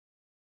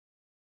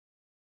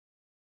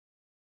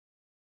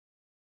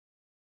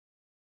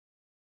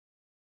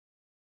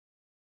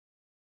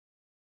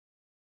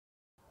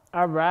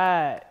All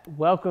right,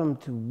 welcome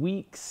to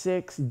week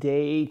 6,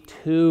 day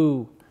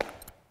 2.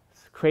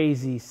 It's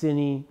crazy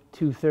CINE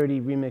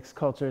 230 remix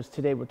cultures.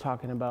 Today we're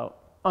talking about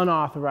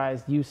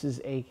unauthorized uses,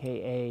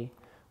 aka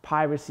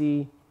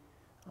piracy.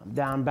 I'm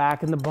down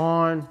back in the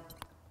barn.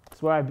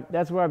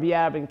 That's where I be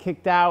at. I've been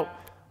kicked out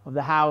of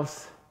the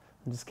house.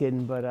 I'm just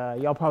kidding, but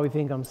y'all probably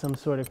think I'm some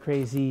sort of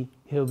crazy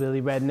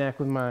hillbilly redneck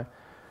with my,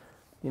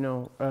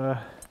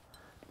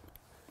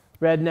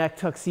 redneck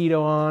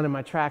tuxedo on and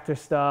my tractor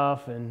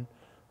stuff and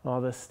all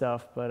this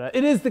stuff, but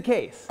it is the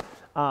case.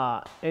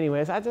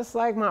 Anyways, I just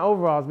like my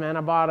overalls, man.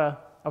 I bought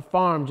a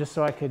farm just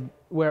so I could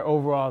wear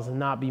overalls and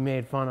not be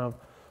made fun of.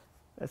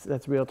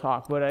 That's real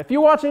talk. But if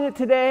you're watching it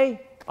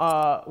today,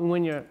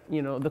 when you're,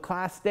 the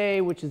class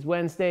day, which is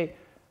Wednesday,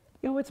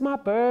 yo, it's my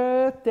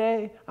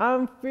birthday.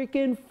 I'm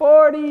freaking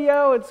 40,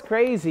 yo, it's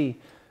crazy.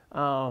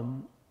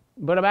 But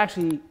I'm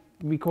actually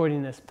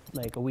recording this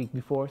like a week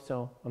before,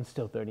 so I'm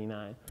still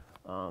 39.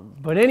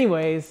 But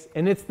anyways,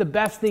 and it's the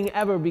best thing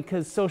ever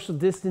because social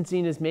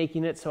distancing is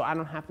making it so I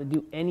don't have to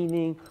do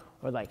anything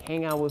or like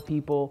hang out with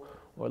people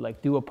or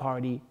like do a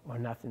party or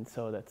nothing.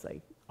 So that's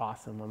like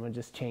awesome. I'm gonna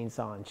just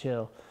chainsaw and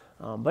chill.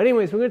 But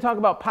anyways, we're gonna talk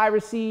about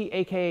piracy,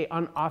 aka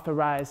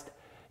unauthorized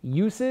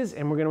uses,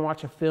 and we're gonna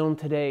watch a film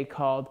today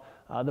called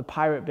The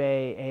Pirate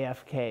Bay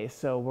AFK.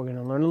 So we're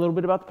gonna learn a little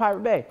bit about the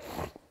Pirate Bay.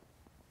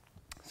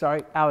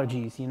 Sorry,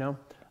 allergies,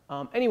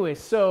 Anyways,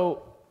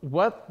 so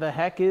what the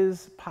heck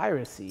is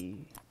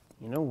piracy?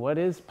 What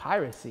is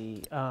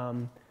piracy?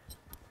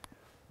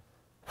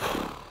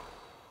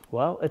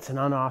 Well, it's an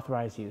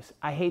unauthorized use.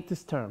 I hate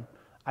this term.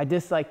 I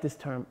dislike this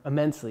term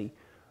immensely.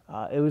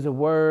 It was a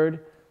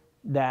word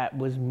that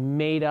was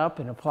made up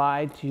and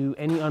applied to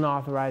any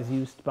unauthorized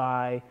use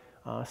by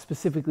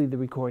specifically the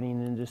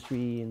recording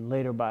industry and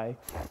later by,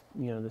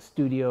 the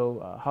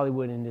studio,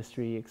 Hollywood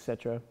industry,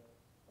 etc.,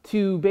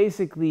 to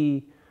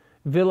basically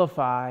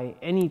vilify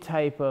any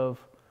type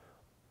of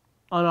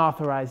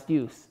unauthorized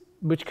use,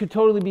 which could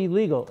totally be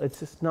legal. It's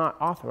just not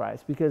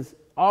authorized because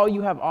all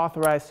you have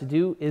authorized to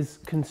do is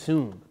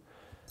consume.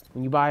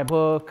 When you buy a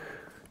book,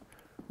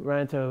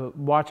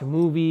 watch a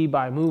movie,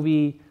 buy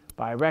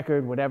a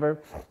record,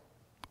 whatever,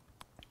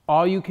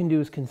 all you can do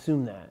is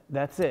consume that.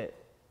 That's it,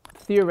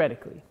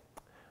 theoretically.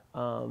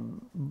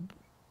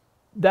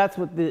 That's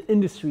what the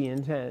industry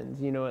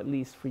intends, at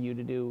least for you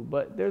to do.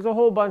 But there's a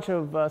whole bunch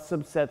of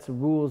subsets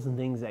of rules and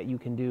things that you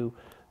can do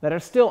that are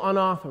still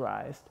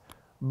unauthorized,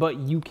 but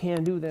you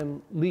can do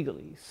them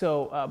legally.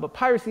 So, but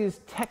piracy is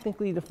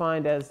technically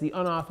defined as the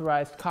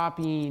unauthorized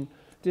copying,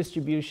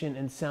 distribution,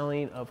 and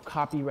selling of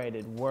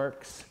copyrighted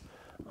works.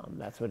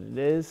 That's what it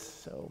is.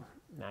 So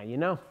now you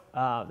know.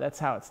 That's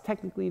how it's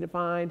technically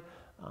defined.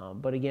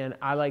 But again,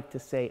 I like to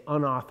say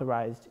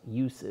unauthorized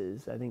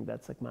uses. I think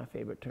that's like my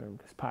favorite term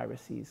because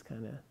piracy is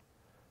kind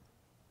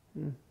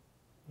of,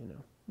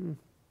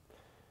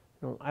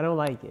 I don't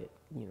like it,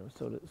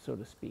 so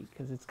to speak,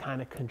 because it's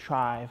kind of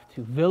contrived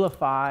to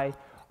vilify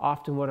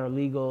often what are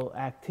legal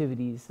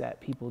activities that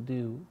people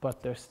do,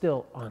 but they're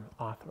still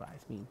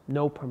unauthorized, meaning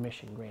no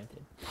permission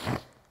granted.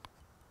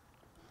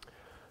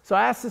 So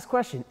I asked this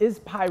question, is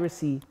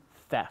piracy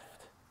theft?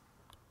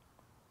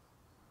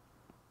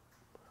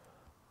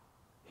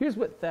 Here's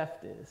what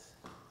theft is.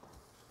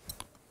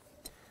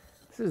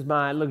 This is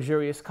my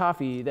luxurious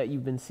coffee that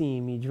you've been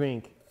seeing me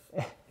drink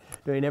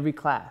during every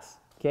class,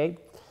 okay?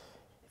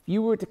 If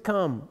you were to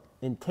come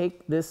and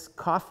take this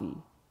coffee,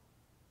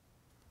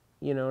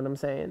 you know what I'm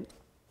saying?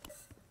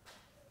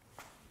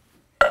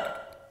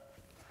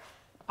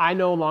 I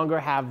no longer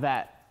have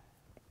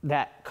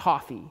that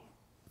coffee.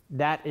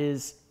 That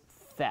is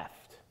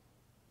theft.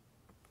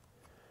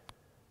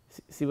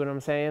 See what I'm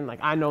saying? Like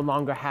I no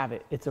longer have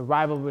it. It's a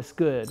rivalrous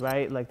good,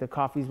 right? Like the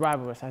coffee's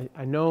rivalrous.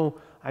 I no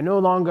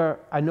longer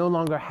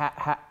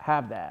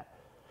have that,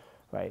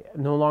 right?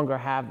 I no longer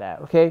have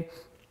that. Okay.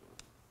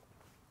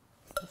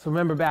 So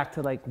remember back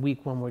to like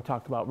week 1 where we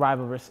talked about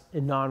rivalrous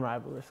and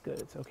non-rivalrous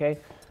goods. Okay.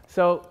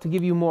 So to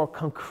give you a more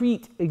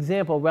concrete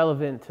example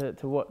relevant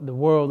to what the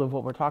world of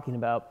what we're talking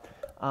about,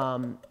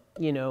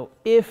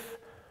 if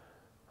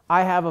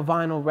I have a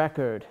vinyl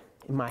record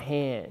in my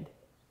hand,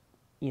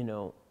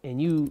 and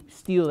you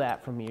steal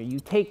that from me or you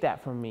take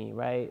that from me,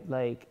 right?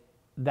 Like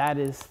that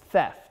is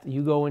theft.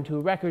 You go into a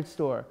record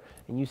store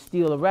and you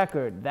steal a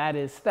record, that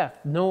is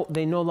theft. No,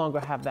 they no longer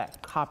have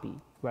that copy,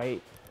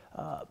 right?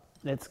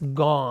 It's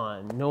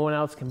gone. No one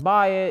else can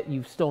buy it.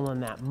 You've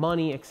stolen that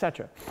money,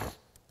 etc.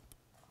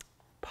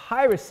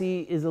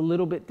 Piracy is a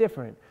little bit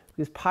different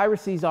because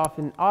piracy is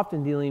often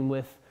dealing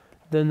with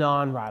the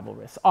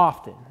non-rivalrous,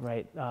 often,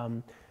 right?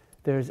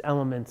 There's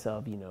elements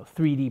of,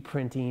 3D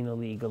printing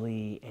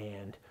illegally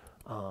and,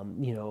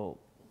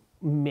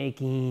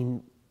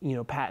 making,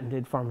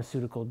 patented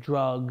pharmaceutical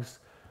drugs,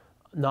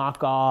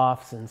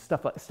 knockoffs and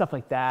stuff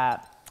like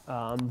that,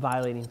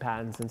 violating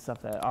patents and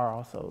stuff that are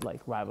also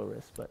like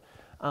rivalrous. But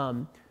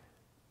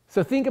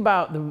so think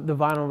about the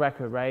vinyl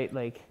record, right?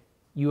 Like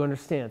you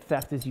understand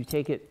theft is you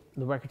take it,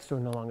 the record store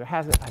no longer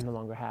has it, I no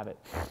longer have it.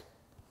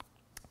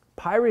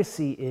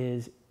 Piracy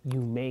is you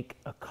make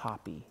a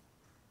copy.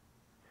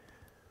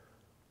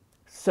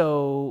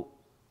 So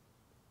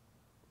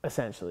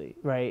essentially,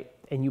 right?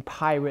 And you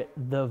pirate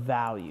the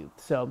value.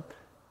 So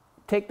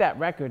take that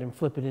record and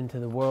flip it into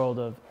the world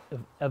of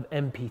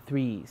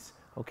MP3s,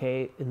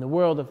 okay? In the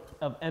world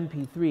of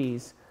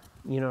MP3s,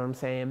 you know what I'm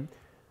saying?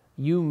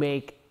 You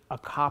make a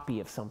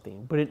copy of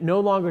something, but it no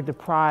longer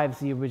deprives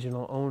the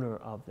original owner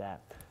of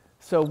that.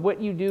 So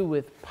what you do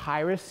with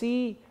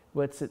piracy,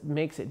 what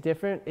makes it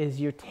different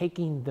is you're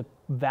taking the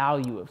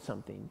value of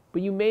something,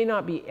 but you may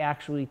not be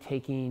actually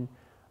taking,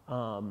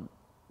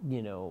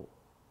 you know,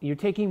 you're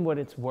taking what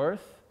it's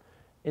worth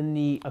in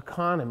the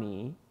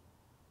economy,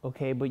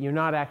 okay, but you're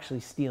not actually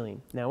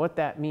stealing. Now what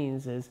that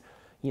means is,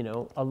 you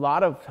know, a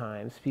lot of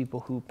times people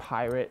who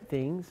pirate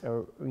things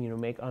or, you know,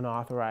 make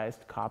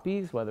unauthorized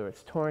copies, whether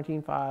it's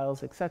torrenting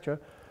files, etc.,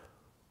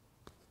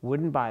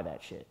 wouldn't buy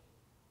that shit.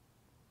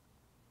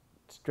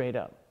 Straight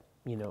up,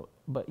 you know,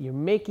 but you're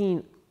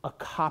making a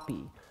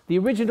copy. The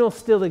original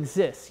still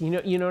exists, you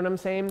know what I'm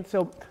saying?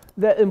 So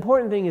the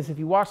important thing is if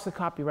you watch the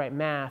Copyright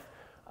Math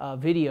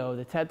video,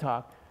 the TED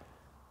Talk,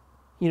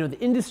 you know, the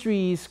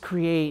industries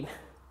create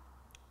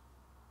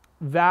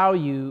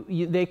value,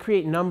 they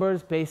create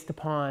numbers based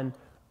upon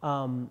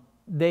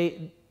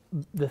the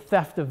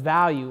theft of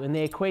value, and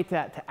they equate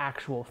that to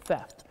actual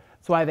theft.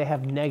 That's why they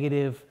have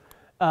negative,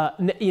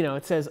 you know,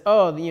 it says,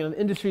 oh, you know, the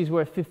industry is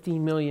worth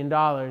 $15 million,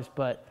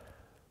 but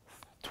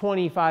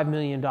 $25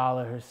 million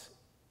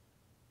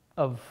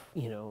of,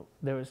 you know,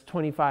 there was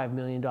 $25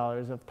 million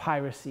of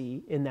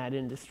piracy in that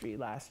industry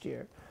last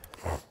year.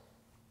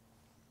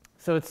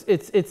 So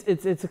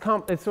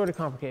it's sort of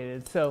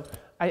complicated. So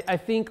I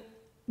think,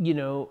 you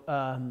know,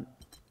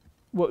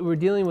 what we're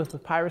dealing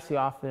with piracy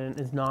often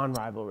is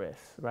non-rivalrous,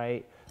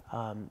 right?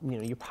 You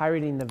know, you're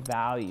pirating the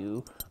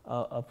value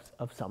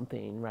of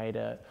something, right?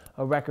 A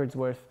record's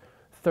worth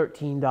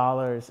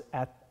 $13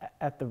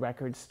 at the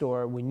record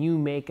store. When you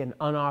make an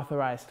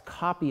unauthorized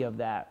copy of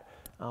that,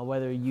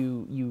 whether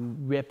you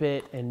rip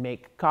it and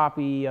make a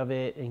copy of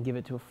it and give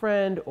it to a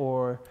friend,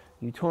 or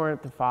you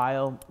torrent the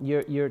file,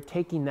 you're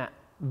taking that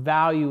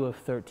value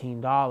of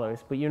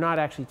 $13, but you're not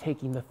actually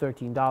taking the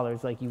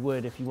 $13 like you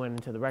would if you went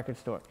into the record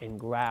store and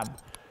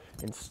grabbed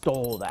and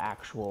stole the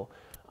actual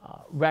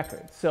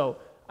record. So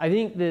I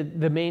think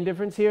the main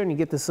difference here, and you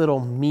get this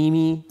little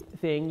meme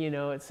thing, you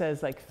know, it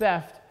says like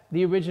theft,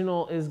 the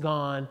original is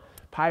gone.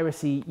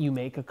 Piracy, you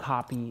make a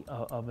copy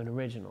of an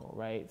original,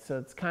 right? So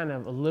it's kind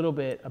of a little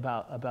bit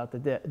about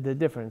the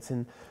difference.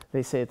 And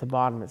they say at the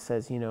bottom, it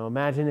says, you know,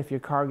 imagine if your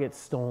car gets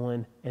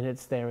stolen and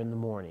it's there in the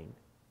morning,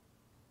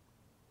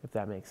 if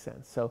that makes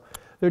sense. So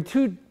they're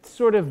two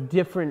sort of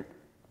different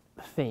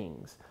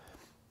things.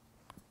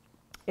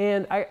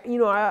 And I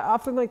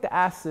often like to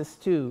ask this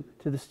too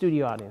to the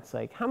studio audience,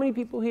 like how many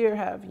people here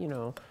have, you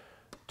know,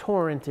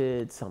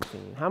 torrented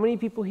something? How many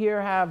people here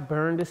have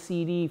burned a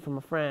CD from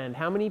a friend?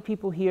 How many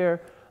people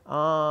here, you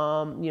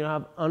know,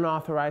 have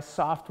unauthorized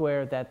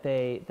software that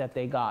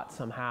they got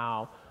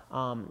somehow?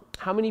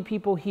 How many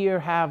people here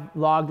have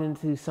logged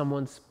into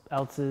someone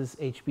else's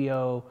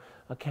HBO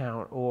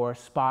account or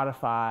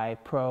Spotify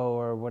Pro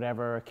or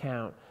whatever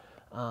account?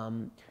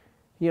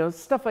 You know,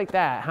 stuff like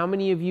that. How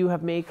many of you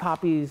have made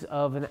copies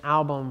of an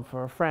album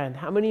for a friend?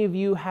 How many of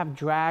you have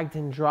dragged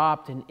and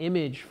dropped an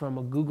image from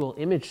a Google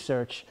image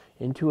search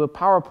into a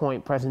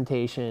PowerPoint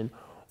presentation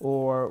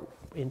or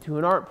into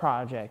an art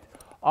project?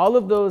 All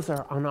of those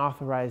are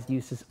unauthorized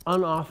uses,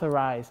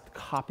 unauthorized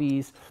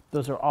copies.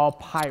 Those are all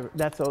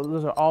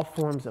those are all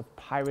forms of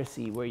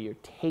piracy, where you're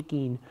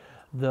taking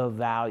the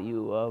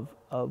value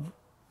of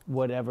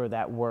whatever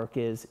that work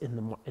is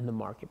in the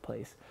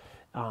marketplace.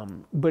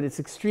 But it's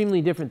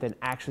extremely different than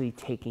actually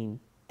taking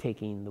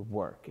the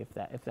work, if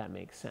that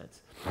makes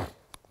sense.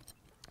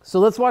 So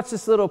let's watch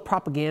this little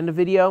propaganda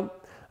video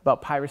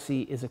about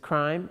piracy is a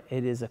crime.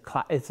 It's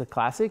a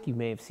classic. You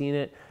may have seen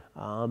it,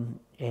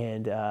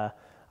 and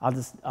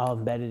I'll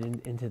embed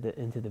it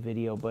into the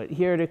video. But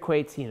here it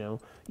equates. You know,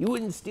 you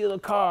wouldn't steal a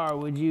car,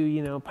 would you?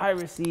 You know,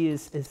 piracy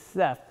is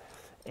theft,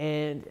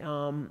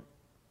 and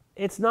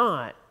it's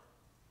not.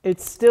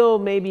 It's still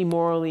maybe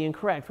morally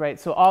incorrect, right?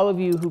 So all of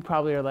you who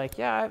probably are like,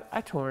 yeah,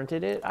 I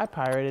torrented it, I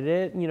pirated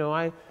it, you know,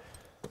 I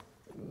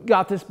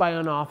got this by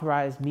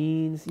unauthorized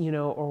means, you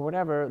know, or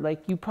whatever,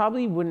 like you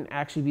probably wouldn't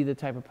actually be the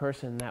type of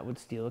person that would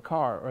steal a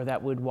car or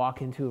that would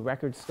walk into a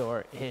record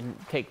store and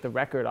take the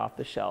record off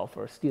the shelf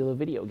or steal a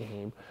video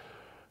game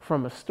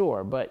from a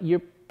store. But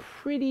you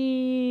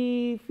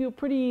feel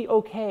pretty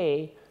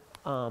okay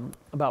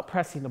about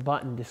pressing a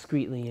button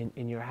discreetly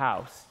in your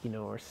house, you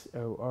know,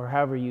 or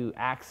however you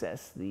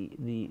access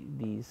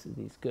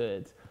these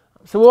goods.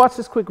 So we'll watch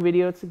this quick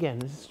video.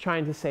 It's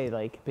trying to say,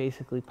 like,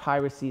 basically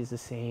piracy is the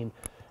same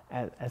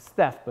as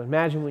theft. But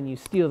imagine when you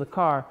steal the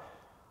car,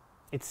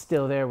 it's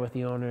still there with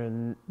the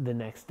owner the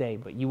next day,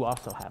 but you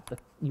also have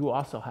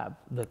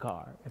the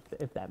car,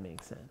 if that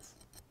makes sense.